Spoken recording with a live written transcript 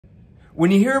When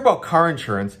you hear about car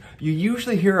insurance, you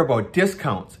usually hear about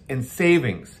discounts and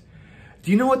savings.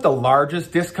 Do you know what the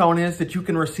largest discount is that you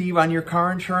can receive on your car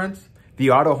insurance?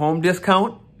 The auto home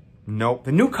discount? Nope.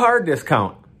 The new car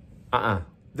discount?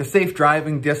 The safe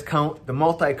driving discount? The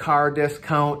multi-car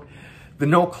discount? The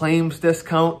no claims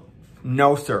discount?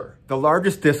 No, sir. The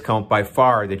largest discount by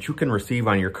far that you can receive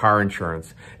on your car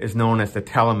insurance is known as the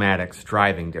telematics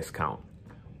driving discount.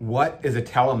 What is a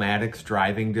telematics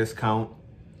driving discount?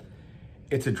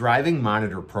 It's a driving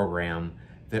monitor program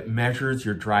that measures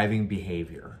your driving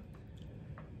behavior.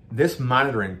 This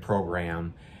monitoring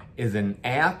program is an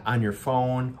app on your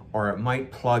phone, or it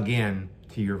might plug in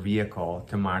to your vehicle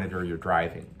to monitor your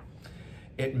driving.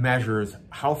 It measures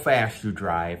how fast you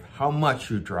drive, how much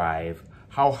you drive,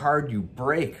 how hard you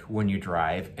brake when you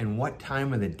drive, and what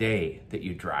time of the day that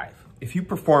you drive. If you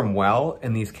perform well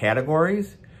in these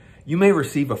categories, you may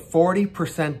receive a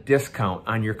 40% discount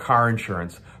on your car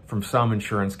insurance from some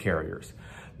insurance carriers.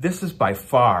 This is by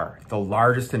far the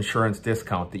largest insurance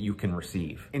discount that you can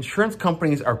receive. Insurance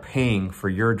companies are paying for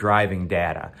your driving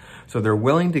data, so they're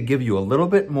willing to give you a little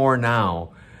bit more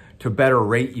now to better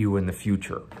rate you in the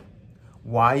future.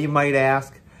 Why, you might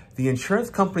ask? The insurance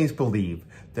companies believe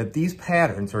that these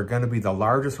patterns are going to be the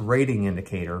largest rating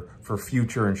indicator for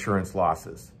future insurance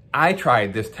losses. I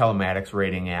tried this telematics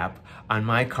rating app on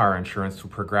my car insurance through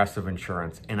Progressive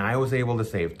Insurance, and I was able to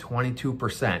save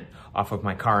 22% off of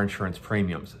my car insurance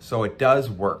premiums. So it does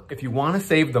work. If you want to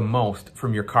save the most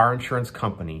from your car insurance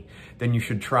company, then you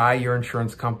should try your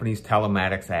insurance company's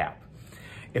telematics app.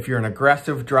 If you're an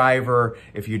aggressive driver,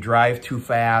 if you drive too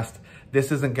fast,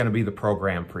 this isn't going to be the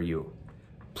program for you.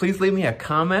 Please leave me a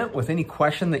comment with any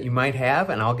question that you might have,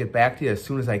 and I'll get back to you as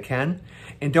soon as I can.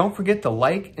 And don't forget to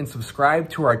like and subscribe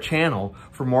to our channel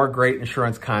for more great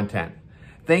insurance content.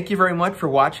 Thank you very much for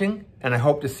watching, and I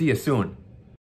hope to see you soon.